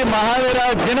ಶ್ರೀ ಮಹಾವೀರ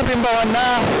ದಿನಬಿಂಬವನ್ನು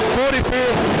ಕೂರಿಸಿ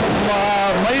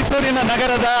ಮೈಸೂರಿನ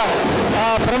ನಗರದ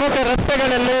ಪ್ರಮುಖ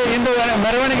ರಸ್ತೆಗಳಲ್ಲಿ ಇಂದು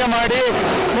ಮೆರವಣಿಗೆ ಮಾಡಿ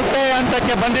ಮುಕ್ತಾಯ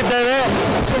ಹಂತಕ್ಕೆ ಬಂದಿದ್ದೇವೆ.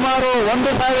 ಸುಮಾರು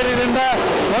 1,000ರಿಂದ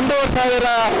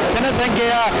 1,500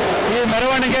 ಜನಸಂಖ್ಯೆಯ ಈ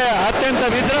ಮೆರವಣಿಗೆ ಅತ್ಯಂತ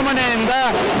ವಿಜೃಂಭಣೆಯಿಂದ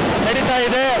ನಡೀತಾ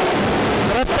ಇದೆ.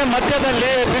 ರಸ್ತೆ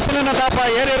ಮಧ್ಯದಲ್ಲಿ ಬಿಸಿಲಿನ ತಾಪ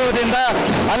ಏರಿರುವುದರಿಂದ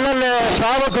ಅಲ್ಲಲ್ಲೇ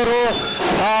ಶ್ರಾವಕರು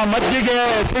ಮಜ್ಜಿಗೆ,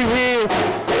 ಸಿಹಿ,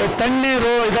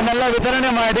 ತಣ್ಣೀರು ಇದನ್ನೆಲ್ಲ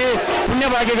ವಿತರಣೆ ಮಾಡಿ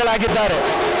ಪುಣ್ಯಭಾಗಿಗಳಾಗಿದ್ದಾರೆ.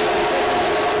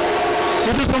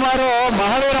 ಇದು ಸುಮಾರು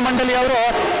ಮಹಾವೀರ ಮಂಡಳಿಯವರು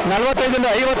 45ರಿಂದ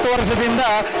 50 ವರ್ಷದಿಂದ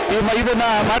ಇದನ್ನು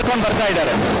ಮಾಡ್ಕೊಂಡು ಬರ್ತಾ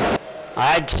ಇದ್ದಾರೆ.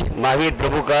 आज महावीर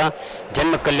प्रभु का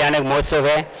जन्म कल्याणक महोत्सव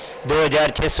है।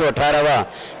 2618वां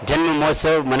जन्म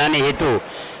महोत्सव मनाने हेतु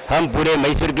हम पूरे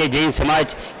मैसूर के जैन समाज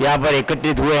यहाँ पर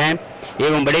एकत्रित हुए हैं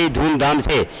एवं बड़े ही धूमधाम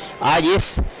से आज इस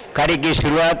कार्य की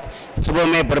शुरुआत सुबह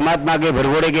में परमात्मा के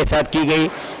वरघोड़े के साथ की गई।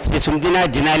 श्री सुमतिनाथ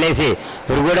जिनालय से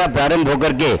वरघोड़ा प्रारंभ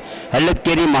होकर के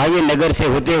हल्लतकेरी महावीर नगर से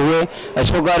होते हुए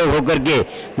अशोकारोह होकर के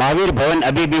महावीर भवन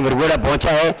अभी भी वरघोड़ा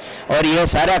पहुंचा है और यह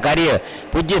सारा कार्य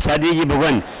पूज्य साध्वी जी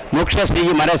भगवान मोक्ष श्री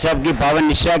जी महाराज साहब की पावन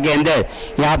निष्ठा के अंदर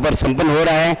यहाँ पर संपन्न हो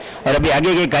रहा है। और अभी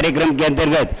आगे के कार्यक्रम के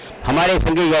अंतर्गत हमारे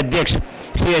संघ के अध्यक्ष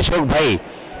श्री अशोक भाई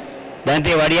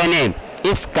दांतेवाड़िया ने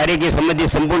इस कार्य के संबंधी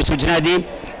संपूर्ण सूचना दी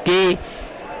कि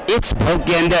इस भव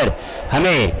के अंदर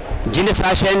हमें जिन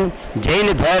शासन, जैन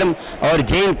धर्म और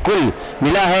जैन कुल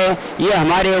मिला है, ये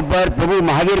हमारे ऊपर प्रभु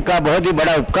महावीर का बहुत ही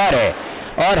बड़ा उपकार है।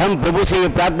 और हम प्रभु से ये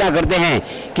प्रार्थना करते हैं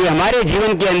कि हमारे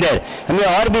जीवन के अंदर हमें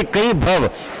और भी कई भव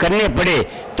करने पड़े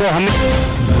तो हमें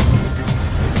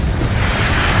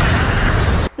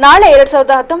ನಾಳೆ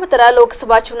 2019ರ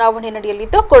ಲೋಕಸಭಾ ಚುನಾವಣೆ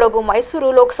ನಡೆಯಲಿದ್ದು ಕೊಡಗು ಮೈಸೂರು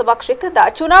ಲೋಕಸಭಾ ಕ್ಷೇತ್ರದ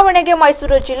ಚುನಾವಣೆಗೆ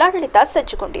ಮೈಸೂರು ಜಿಲ್ಲಾಡಳಿತ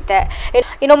ಸಜ್ಜುಗೊಂಡಿದೆ.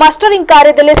 ಇನ್ನು ಮಾಸ್ಟರಿಂಗ್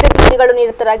ಕಾರ್ಯದಲ್ಲಿ ಸಿಬ್ಬಂದಿಗಳು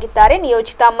ನಿರತರಾಗಿದ್ದಾರೆ.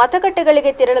 ನಿಯೋಜಿತ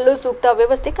ಮತಗಟ್ಟೆಗಳಿಗೆ ತೆರಳಲು ಸೂಕ್ತ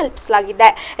ವ್ಯವಸ್ಥೆ ಕಲ್ಪಿಸಲಾಗಿದೆ.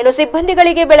 ಇನ್ನು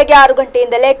ಸಿಬ್ಬಂದಿಗಳಿಗೆ ಬೆಳಗ್ಗೆ 6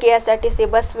 ಗಂಟೆಯಿಂದಲೇ ಕೆಎಸ್ಆರ್ಟಿಸಿ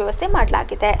ಬಸ್ ವ್ಯವಸ್ಥೆ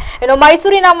ಮಾಡಲಾಗಿದೆ. ಇನ್ನು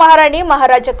ಮೈಸೂರಿನ ಮಹಾರಾಣಿ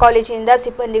ಮಹಾರಾಜ ಕಾಲೇಜಿನಿಂದ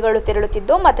ಸಿಬ್ಬಂದಿಗಳು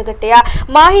ತೆರಳುತ್ತಿದ್ದು ಮತಗಟ್ಟೆಯ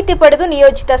ಮಾಹಿತಿ ಪಡೆದು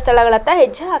ನಿಯೋಜಿತ ಸ್ಥಳಗಳತ್ತ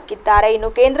ಹೆಜ್ಜೆ ಹಾಕಿದ್ದಾರೆ.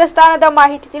 ಇನ್ನು ಕೇಂದ್ರ ಸ್ಥಾನದ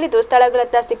ಮಾಹಿತಿ ತಿಳಿದು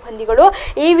ಸ್ಥಳಗಳತ್ತ ಸಿಬ್ಬಂದಿಗಳು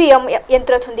ಇವಿಎಂ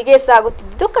ಯಂತ್ರ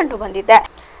ಸಾಗುತ್ತಿದ್ದು ಕಂಡು ಬಂದಿದೆ.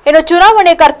 ಇನ್ನು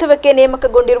ಚುನಾವಣೆ ಕರ್ತವ್ಯಕ್ಕೆ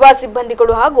ನೇಮಕಗೊಂಡಿರುವ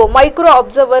ಸಿಬ್ಬಂದಿಗಳು ಹಾಗೂ ಮೈಕ್ರೋ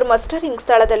ಅಬ್ಸರ್ವರ್ ಮಸ್ಟರಿಂಗ್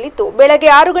ಸ್ಥಳದಲ್ಲಿದ್ದು ಬೆಳಗ್ಗೆ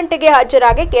 6 ಗಂಟೆಗೆ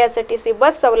ಹಾಜರಾಗಿ ಕೆಎಸ್ಆರ್ಟಿಸಿ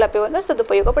ಬಸ್ ಸೌಲಭ್ಯವನ್ನು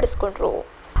ಸದುಪಯೋಗಪಡಿಸಿಕೊಂಡರು.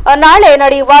 ನಾಳೆ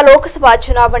ನಡೆಯುವ ಲೋಕಸಭಾ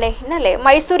ಚುನಾವಣೆ ಹಿನ್ನೆಲೆ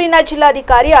ಮೈಸೂರಿನ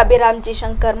ಜಿಲ್ಲಾಧಿಕಾರಿ ಅಭಿರಾಮ್ ಜಿ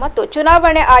ಶಂಕರ್ ಮತ್ತು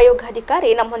ಚುನಾವಣೆ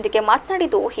ಆಯೋಗಾಧಿಕಾರಿ ನಮ್ಮೊಂದಿಗೆ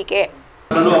ಮಾತನಾಡಿದ್ದು ಹೀಗೆ.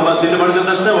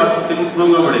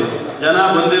 ಜನ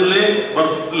ಬಂದಿರಲಿ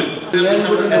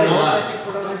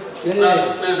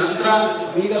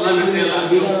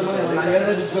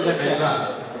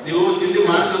ನೀವು ತಿಂಡಿ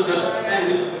ಮಾಡ್ಕೊಂಡ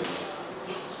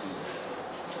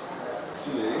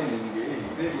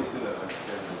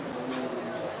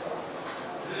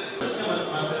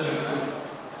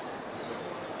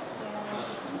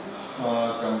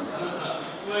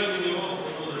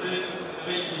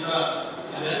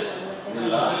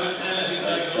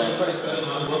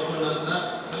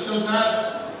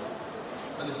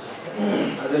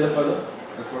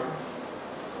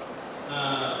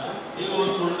ನೀವು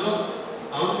ಓದ್ಕೊಂಡು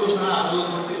ಅವ್ರಿಗೂ ಸಹ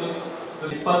 23,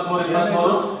 46,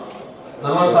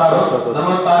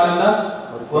 46ರಿಂದ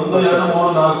 1, 2, 3,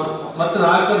 4 ಮತ್ತೆ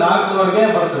 4ವರೆಗೆ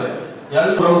ಬರ್ತದೆ.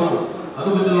 2 ರೌಂಡ್ಸ್ ಅದು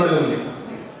ಬಿದ್ದು ನೋಡಿ ನಿಮಗೆ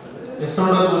ಎಷ್ಟು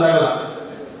ರೌಂಡ್ ಅದು ಗೊತ್ತಾಗಲ್ಲ.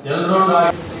 2 ರೌಂಡ್ ಆಗಿ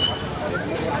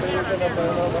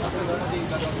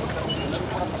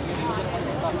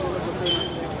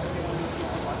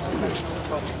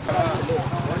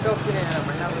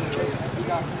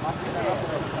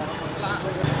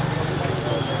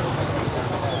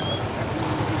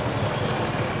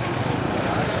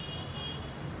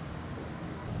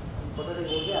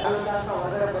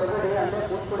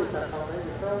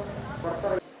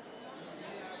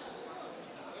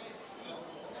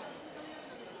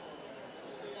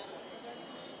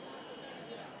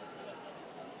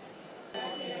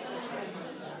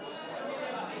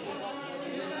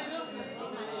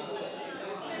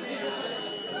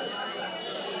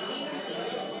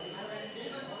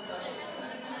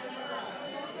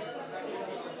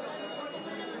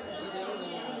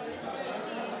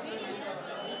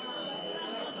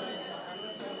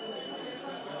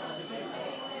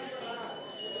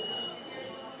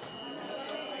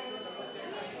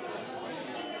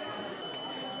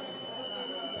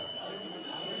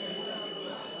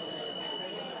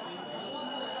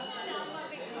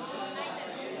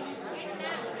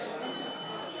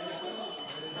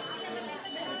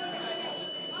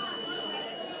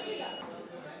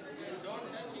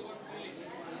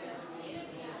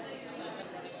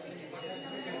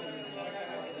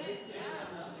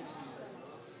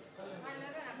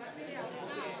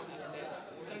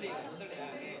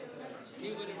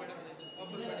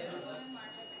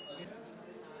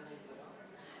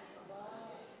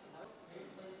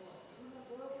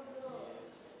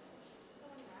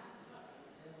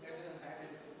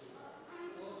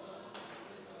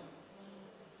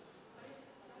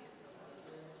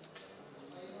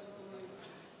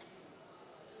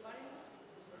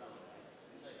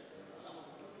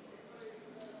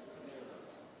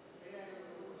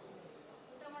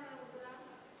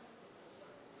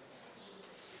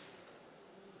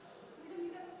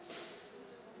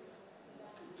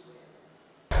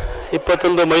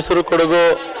 21 ಮೈಸೂರು ಕೊಡಗು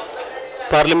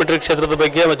ಪಾರ್ಲಿಮೆಂಟರಿ ಕ್ಷೇತ್ರದ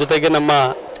ಬಗ್ಗೆ ಜೊತೆಗೆ ನಮ್ಮ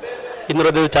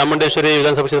 215 ಚಾಮುಂಡೇಶ್ವರಿ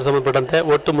ವಿಧಾನಸಭಾ ಕ್ಷೇತ್ರ ಸಂಬಂಧಪಟ್ಟಂತೆ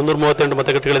ಒಟ್ಟು 338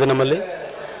 ಮತಗಟ್ಟೆಗಳಿದೆ ನಮ್ಮಲ್ಲಿ.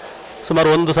 ಸುಮಾರು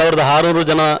 1600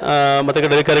 ಜನ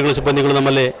ಮತಗಟ್ಟೆ ಅಧಿಕಾರಿಗಳು ಸಿಬ್ಬಂದಿಗಳು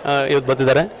ನಮ್ಮಲ್ಲಿ ಇವತ್ತು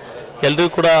ಬಂದಿದ್ದಾರೆ. ಎಲ್ಲರಿಗೂ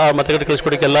ಕೂಡ ಮತಗಟ್ಟೆ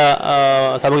ಕಳಿಸ್ಕೊಡೋಕ್ಕೆ ಎಲ್ಲ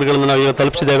ಸಾಮಗ್ರಿಗಳನ್ನು ನಾವು ಇವತ್ತು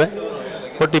ತಲುಪಿಸಿದ್ದೇವೆ.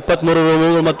 ಒಟ್ಟು 23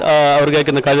 ರೂಮುಗಳು ಮತ್ತು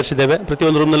ಅವರಿಗೆ ಕಾದಿರಿಸಿದ್ದೇವೆ.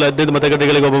 ಪ್ರತಿಯೊಂದು ರೂಮ್ನಲ್ಲಿ 15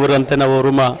 ಮತಗಟ್ಟೆಗಳಿಗೆ ಒಬ್ಬೊಬ್ಬರು ಅಂತ ನಾವು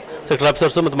ರೂಮ ಸೆಕ್ಟರ್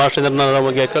ಆಫೀಸರ್ಸು ಮತ್ತು ಮಾಸ್ಟರ್ನ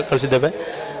ನಮಗೆ ಕಳಿಸಿದ್ದೇವೆ.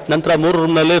 ನಂತರ 3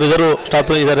 ರೂಮ್ನಲ್ಲಿ ರಿಸರ್ವ್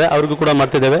ಸ್ಟಾಫ್ ಇದ್ದಾರೆ, ಅವ್ರಿಗೂ ಕೂಡ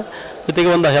ಮಾಡ್ತಿದ್ದೇವೆ. ಜೊತೆಗೆ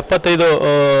ಒಂದು 75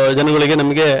 ಜನಗಳಿಗೆ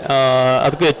ನಮಗೆ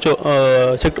ಅದಕ್ಕೂ ಹೆಚ್ಚು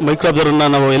ಮೈಕ್ರೋ ಅಬ್ಸರ್ವರ್ನ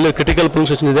ನಾವು ಎಲ್ಲಿ ಕ್ರಿಟಿಕಲ್ ಪೊಲೀಸ್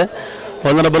ಸ್ಟೇಷನ್ ಇದೆ,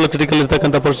 ವಲ್ನರಬಲ್ ಕ್ರಿಟಿಕಲ್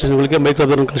ಇರ್ತಕ್ಕಂಥ ಪೊಲೀಸ್ ಸ್ಟೇಷನ್ಗಳಿಗೆ ಮೈಕ್ರೋ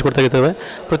ಅಬ್ಸರ್ವರ್ನ ಕಳಿಸ್ಕೊಡ್ತಾ ಇದ್ದೇವೆ.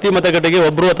 ಪ್ರತಿ ಮತಗಟ್ಟೆಗೆ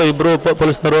ಒಬ್ಬರು ಅಥವಾ ಇಬ್ಬರು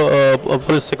ಪೊಲೀಸ್ನವರು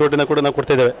ಪೊಲೀಸ್ ಸೆಕ್ಯೂರಿಟಿನ ಕೂಡ ನಾವು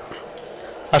ಕೊಡ್ತಾಯಿದ್ದೇವೆ.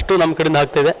 ಅಷ್ಟು ನಮ್ಮ ಕಡೆಯಿಂದ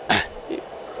ಆಗ್ತಾಯಿದೆ.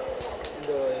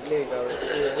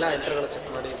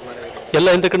 ಎಲ್ಲ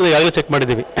ಇಂಥ ಕಡೆ ಈಗಾಗಲೇ ಚೆಕ್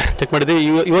ಮಾಡಿದ್ದೀವಿ.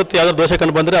 ಇವತ್ತು ಯಾವ್ದಾದ್ರು ದೋಷ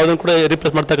ಕಂಡು ಬಂದರೆ ಅದನ್ನು ಕೂಡ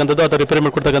ರಿಪ್ಲೇಸ್ ಮಾಡ್ತಕ್ಕಂಥದ್ದು ಅಥವಾ ರಿಪೇರಿ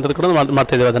ಮಾಡಿಕೊಡ್ತಕ್ಕಂಥದ್ದು ಕೂಡ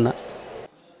ಮಾಡ್ತಾಯಿದ್ದೇವೆ. ಅದನ್ನು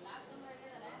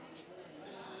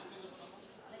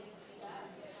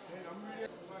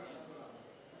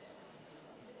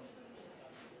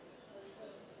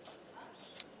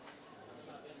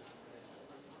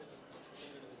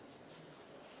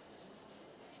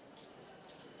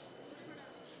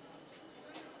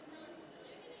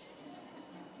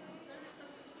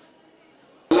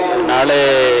ನಾಳೆ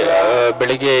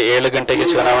ಬೆಳಿಗ್ಗೆ 7 ಗಂಟೆಗೆ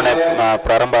ಚುನಾವಣೆ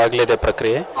ಪ್ರಾರಂಭ ಆಗಲಿದೆ,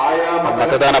 ಪ್ರಕ್ರಿಯೆ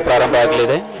ಮತದಾನ ಪ್ರಾರಂಭ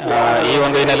ಆಗಲಿದೆ. ಈ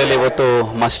ಒಂದು ಹಿನ್ನೆಲೆಯಲ್ಲಿ ಇವತ್ತು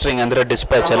ಮಸ್ಟರಿಂಗ್ ಅಂದರೆ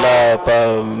ಡಿಸ್ಪ್ಯಾಚ್ ಎಲ್ಲ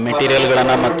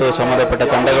ಮೆಟೀರಿಯಲ್ಗಳನ್ನು ಮತ್ತು ಸಂಬಂಧಪಟ್ಟ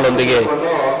ತಂಡಗಳೊಂದಿಗೆ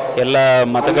ಎಲ್ಲ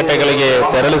ಮತಗಟ್ಟೆಗಳಿಗೆ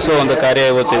ತೆರಳಿಸುವ ಒಂದು ಕಾರ್ಯ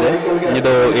ಇವತ್ತಿದೆ.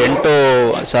 ಇದು 8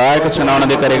 ಸಹಾಯಕ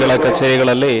ಚುನಾವಣಾಧಿಕಾರಿಗಳ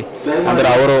ಕಚೇರಿಗಳಲ್ಲಿ ಅಂದರೆ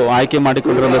ಅವರು ಆಯ್ಕೆ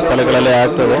ಮಾಡಿಕೊಂಡಿರುವ ಸ್ಥಳಗಳಲ್ಲೇ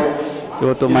ಆಗ್ತದೆ.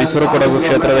 ಇವತ್ತು ಮೈಸೂರು ಕೊಡಗು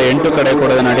ಕ್ಷೇತ್ರದ 8 ಕಡೆ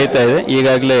ಕೂಡ ನಡೀತಾ ಇದೆ.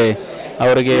 ಈಗಾಗಲೇ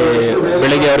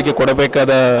ಬೆಳಗ್ಗೆ ಅವರಿಗೆ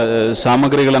ಕೊಡಬೇಕಾದ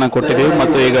ಸಾಮಗ್ರಿಗಳನ್ನು ಕೊಟ್ಟಿದ್ದೀವಿ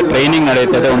ಮತ್ತು ಈಗ ಟ್ರೈನಿಂಗ್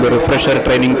ನಡೀತಾ ಇದೆ. ಒಂದು ರಿಫ್ರೆಷರ್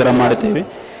ಟ್ರೈನಿಂಗ್ ಥರ ಮಾಡ್ತೀವಿ.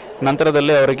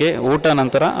 ನಂತರದಲ್ಲಿ ಅವರಿಗೆ ಊಟ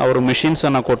ನಂತರ ಅವರು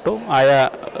ಮಿಷಿನ್ಸನ್ನು ಕೊಟ್ಟು ಆಯಾ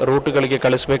ರೂಟ್ಗಳಿಗೆ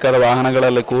ಕಳಿಸಬೇಕಾದ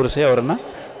ವಾಹನಗಳಲ್ಲಿ ಕೂರಿಸಿ ಅವರನ್ನು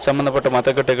ಸಂಬಂಧಪಟ್ಟ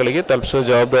ಮತಗಟ್ಟೆಗಳಿಗೆ ತಲುಪಿಸುವ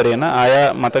ಜವಾಬ್ದಾರಿಯನ್ನು ಆಯಾ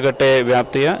ಮತಗಟ್ಟೆ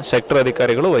ವ್ಯಾಪ್ತಿಯ ಸೆಕ್ಟರ್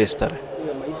ಅಧಿಕಾರಿಗಳು ವಹಿಸ್ತಾರೆ.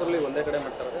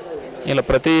 ಇಲ್ಲ,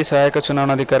 ಪ್ರತಿ ಸಹಾಯಕ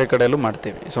ಚುನಾವಣಾಧಿಕಾರಿ ಕಡೆಯಲ್ಲೂ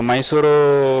ಮಾಡ್ತೀವಿ. ಸೊ ಮೈಸೂರು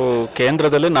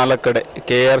ಕೇಂದ್ರದಲ್ಲಿ 4 ಕಡೆ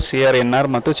KR, NR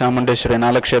ಮತ್ತು ಚಾಮುಂಡೇಶ್ವರಿ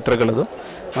 4 ಕ್ಷೇತ್ರಗಳದು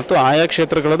ಮತ್ತು ಆಯಾ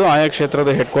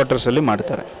ಕ್ಷೇತ್ರದ ಹೆಡ್ ಕ್ವಾರ್ಟರ್ಸಲ್ಲಿ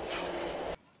ಮಾಡ್ತಾರೆ.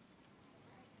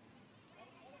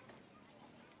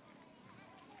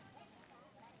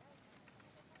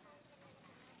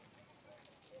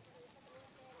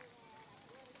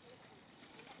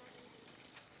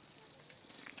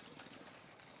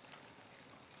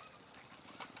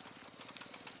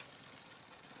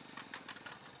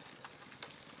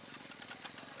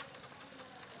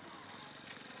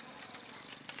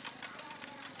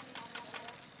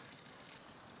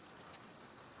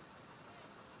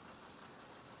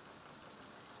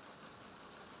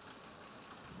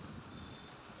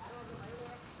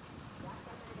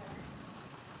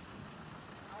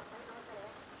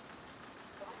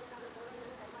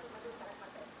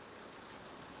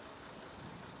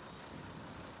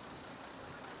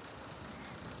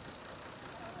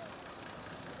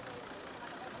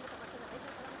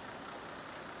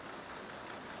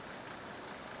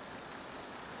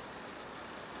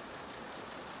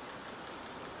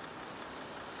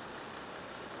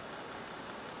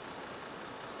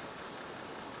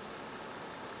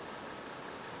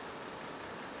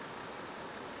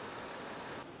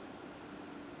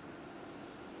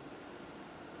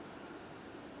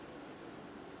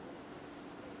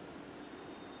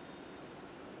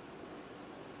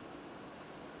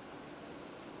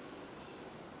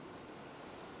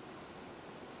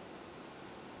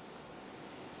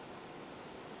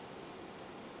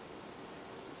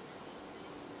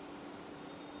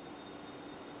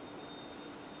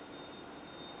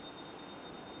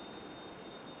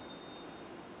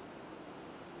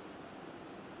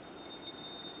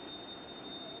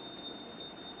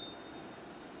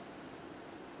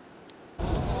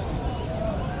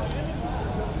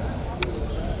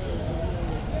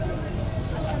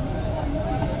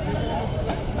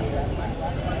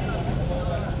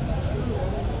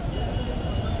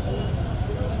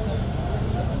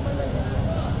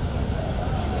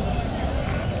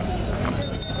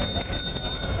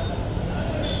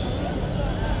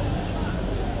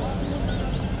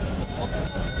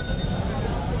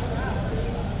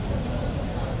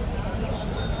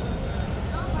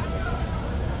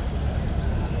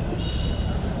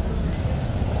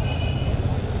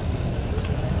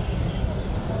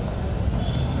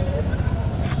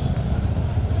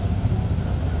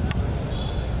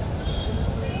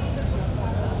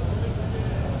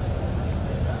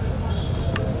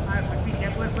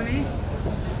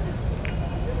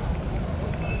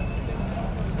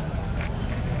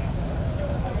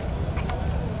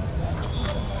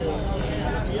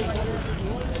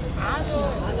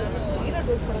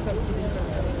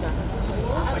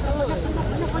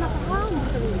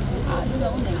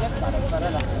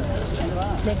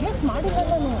 ನೆಗ್ಲೆಕ್ಟ್ ಮಾಡಿಲ್ಲ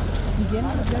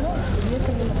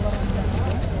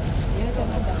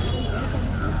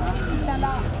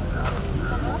ನಾನು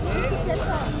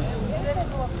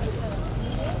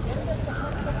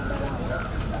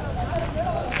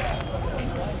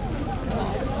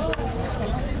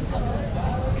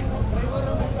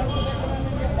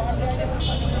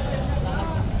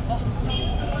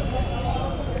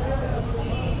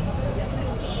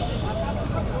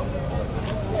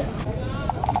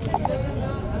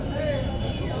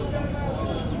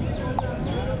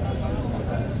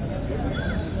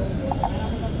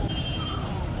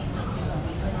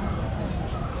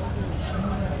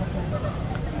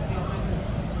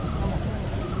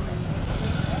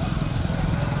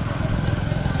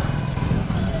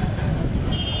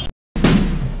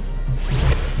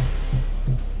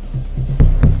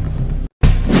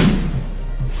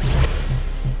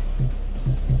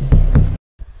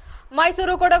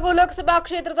ಮೈಸೂರು ಕೊಡಗು ಲೋಕಸಭಾ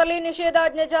ಕ್ಷೇತ್ರದಲ್ಲಿ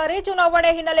ನಿಷೇಧಾಜ್ಞೆ ಜಾರಿ.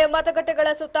 ಚುನಾವಣೆ ಹಿನ್ನೆಲೆ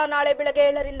ಮತಗಟ್ಟೆಗಳ ಸುತ್ತ ನಾಳೆ ಬೆಳಗ್ಗೆ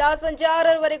 7ರಿಂದ ಸಂಜೆ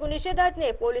 6ರವರೆಗೂ ನಿಷೇಧಾಜ್ಞೆ.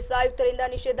 ಪೊಲೀಸ್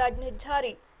ಆಯುಕ್ತರಿಂದ ನಿಷೇಧಾಜ್ಞೆ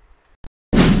ಜಾರಿ.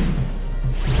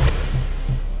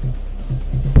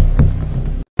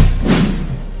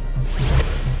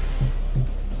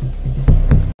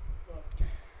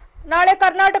 ನಾಳೆ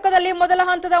ಕರ್ನಾಟಕದಲ್ಲಿ ಮೊದಲ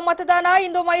ಹಂತದ ಮತದಾನ.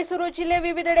 ಇಂದು ಮೈಸೂರು ಜಿಲ್ಲೆ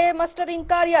ವಿವಿಧೆಡೆ ಮಸ್ಟರಿಂಗ್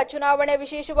ಕಾರ್ಯ. ಚುನಾವಣೆ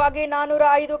ವಿಶೇಷವಾಗಿ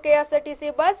 405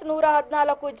 ಕೆಎಸ್ಆರ್ಟಿಸಿ ಬಸ್,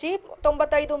 114 ಜೀಪ್,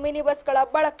 95 ಮಿನಿ ಬಸ್ಗಳ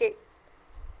ಬಳಕೆ.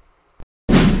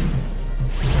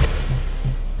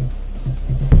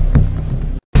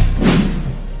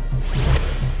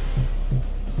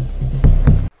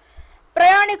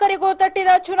 ಪ್ರಯಾಣಿಕರಿಗೂ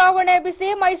ತಟ್ಟಿದ ಚುನಾವಣೆ ಬಿಸಿ.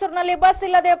 ಮೈಸೂರಿನಲ್ಲಿ ಬಸ್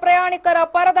ಇಲ್ಲದೆ ಪ್ರಯಾಣಿಕರ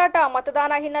ಪರದಾಟ.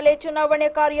 ಮತದಾನ ಹಿನ್ನೆಲೆ ಚುನಾವಣೆ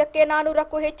ಕಾರ್ಯಕ್ಕೆ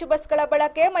 400ಕ್ಕೂ ಹೆಚ್ಚು ಬಸ್ಗಳ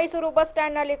ಬಳಕೆ. ಮೈಸೂರು ಬಸ್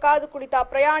ಸ್ಟ್ಯಾಂಡ್ನಲ್ಲಿ ಕಾದು ಕುಳಿತ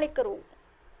ಪ್ರಯಾಣಿಕರು.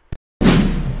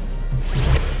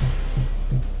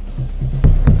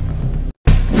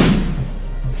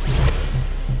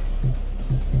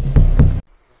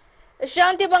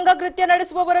 ಶಾಂತಿ ಭಂಗ ಕೃತ್ಯ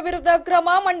ನಡೆಸುವವರ ವಿರುದ್ಧ ಕ್ರಮ.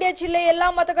 ಮಂಡ್ಯ ಜಿಲ್ಲೆ ಎಲ್ಲಾ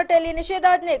ಮತಗಟ್ಟೆಯಲ್ಲಿ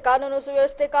ನಿಷೇಧಾಜ್ಞೆ. ಕಾನೂನು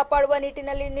ಸುವ್ಯವಸ್ಥೆ ಕಾಪಾಡುವ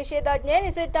ನಿಟ್ಟಿನಲ್ಲಿ ನಿಷೇಧಾಜ್ಞೆ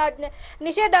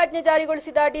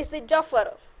ಜಾರಿಗೊಳಿಸಿದ ಡಿಸಿ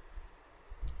ಜಾಫರ್.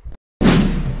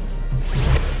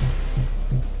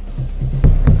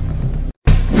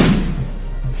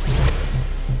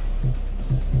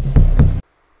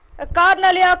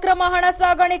 ಕಾರ್ನಲ್ಲಿ ಅಕ್ರಮ ಹಣ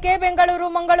ಸಾಗಾಣಿಕೆ. ಬೆಂಗಳೂರು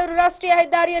ಮಂಗಳೂರು ರಾಷ್ಟ್ರೀಯ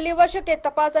ಹೆದ್ದಾರಿಯಲ್ಲಿ ವಶಕ್ಕೆ.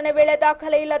 ತಪಾಸಣೆ ವೇಳೆ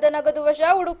ದಾಖಲೆ ಇಲ್ಲದ ನಗದು ವಶ.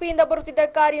 ಉಡುಪಿಯಿಂದ ಬರುತ್ತಿದ್ದ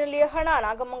ಕಾರಿನಲ್ಲಿ ಹಣ.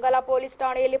 ನಾಗಮಂಗಲ ಪೊಲೀಸ್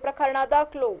ಠಾಣೆಯಲ್ಲಿ ಪ್ರಕರಣ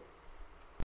ದಾಖಲು.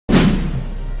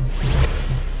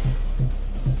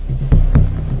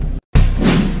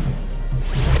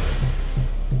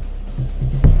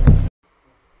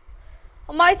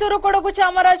 ಮೈಸೂರು ಕೊಡಗು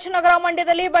ಚಾಮರಾಜನಗರ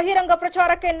ಮಂಡ್ಯದಲ್ಲಿ ಬಹಿರಂಗ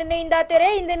ಪ್ರಚಾರಕ್ಕೆ ನಿನ್ನೆಯಿಂದ ತೆರೆ.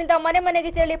 ಇಂದಿನಿಂದ ಮನೆ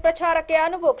ಮನೆಗೆ ತೆರಳಿ ಪ್ರಚಾರಕ್ಕೆ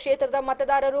ಅನುವು. ಕ್ಷೇತ್ರದ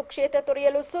ಮತದಾರರು ಕ್ಷೇತ್ರ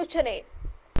ತೊರೆಯಲು ಸೂಚನೆ.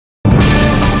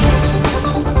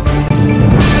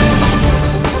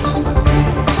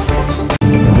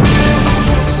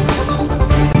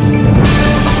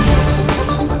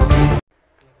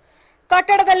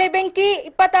 ಕಟ್ಟಡದಲ್ಲಿ ಬೆಂಕಿ,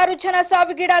 26 ಜನ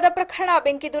ಸಾವಿಗೀಡಾದ ಪ್ರಕರಣ.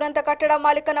 ಬೆಂಕಿ ದುರಂತ, ಕಟ್ಟಡ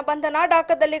ಮಾಲೀಕನ ಬಂಧನ.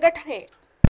 ಢಾಕಾದಲ್ಲಿ ಘಟನೆ.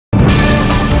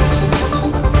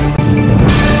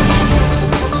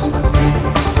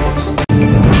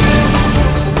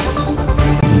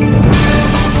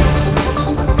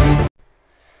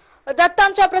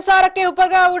 ದತ್ತಾಂಶ ಪ್ರಸಾರಕ್ಕೆ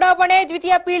ಉಪಗ್ರಹ ಉಡಾವಣೆ.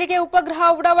 ದ್ವಿತೀಯ ಪೀಳಿಗೆ ಉಪಗ್ರಹ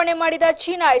ಉಡಾವಣೆ ಮಾಡಿದ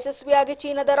ಚೀನಾ. ಯಶಸ್ವಿಯಾಗಿ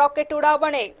ಚೀನಾದ ರಾಕೆಟ್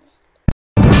ಉಡಾವಣೆ.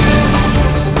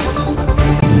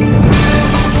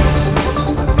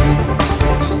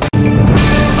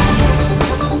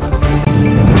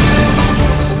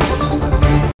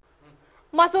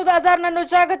 ಮಸೂದ್ ಅಜರ್ನನ್ನು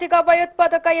ಜಾಗತಿಕ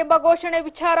ಭಯೋತ್ಪಾದಕ ಎಂಬ ಘೋಷಣೆ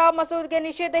ವಿಚಾರ. ಮಸೂದ್ಗೆ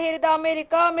ನಿಷೇಧ ಹೇರಿದ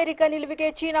ಅಮೆರಿಕ ನಿಲುವಿಗೆ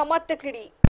ಚೀನಾ ಮತ್ತೆ ಕಿಡಿ.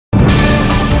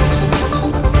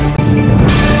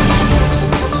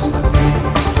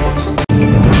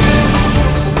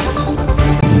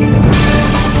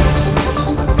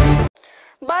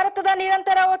 ಭಾರತದ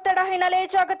ನಿರಂತರ ಒತ್ತಡ ಹಿನ್ನೆಲೆ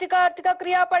ಜಾಗತಿಕ ಆರ್ಥಿಕ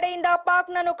ಕ್ರಿಯಾಪಡೆಯಿಂದ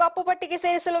ಪಾಕ್ನನ್ನು ಕಪ್ಪು ಪಟ್ಟಿಗೆ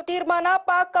ಸೇರಿಸಲು ತೀರ್ಮಾನ.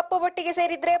 ಪಾಕ್ ಕಪ್ಪು ಪಟ್ಟಿಗೆ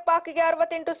ಸೇರಿದ್ರೆ ಪಾಕ್ಗೆ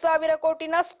 68,000 ಕೋಟಿ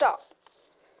ನಷ್ಟ.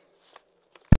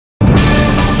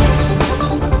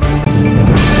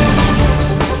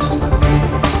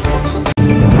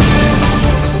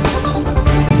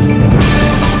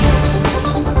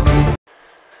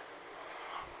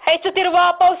 ಹೆಚ್ಚುತ್ತಿರುವ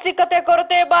ಅಪೌಷ್ಟಿಕತೆ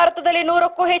ಕೊರತೆ. ಭಾರತದಲ್ಲಿ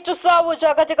 100ಕ್ಕೂ ಹೆಚ್ಚು ಸಾವು.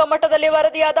 ಜಾಗತಿಕ ಮಟ್ಟದಲ್ಲಿ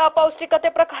ವರದಿಯಾದ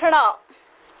ಅಪೌಷ್ಟಿಕತೆ ಪ್ರಕರಣ.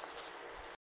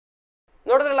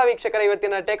 ನೋಡಿದ್ರಲ್ಲ ವೀಕ್ಷಕರ,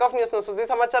 ಇವತ್ತಿನ ಟೇಕ್ ಆಫ್ ನ್ಯೂಸ್ನ ಸುದ್ದಿ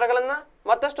ಸಮಾಚಾರಗಳನ್ನ.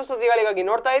 ಮತ್ತಷ್ಟು ಸುದ್ದಿಗಳಿಗಾಗಿ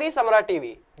ನೋಡ್ತಾ ಇರಿ ಸಮರ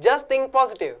ಟಿವಿ. Just think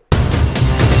positive.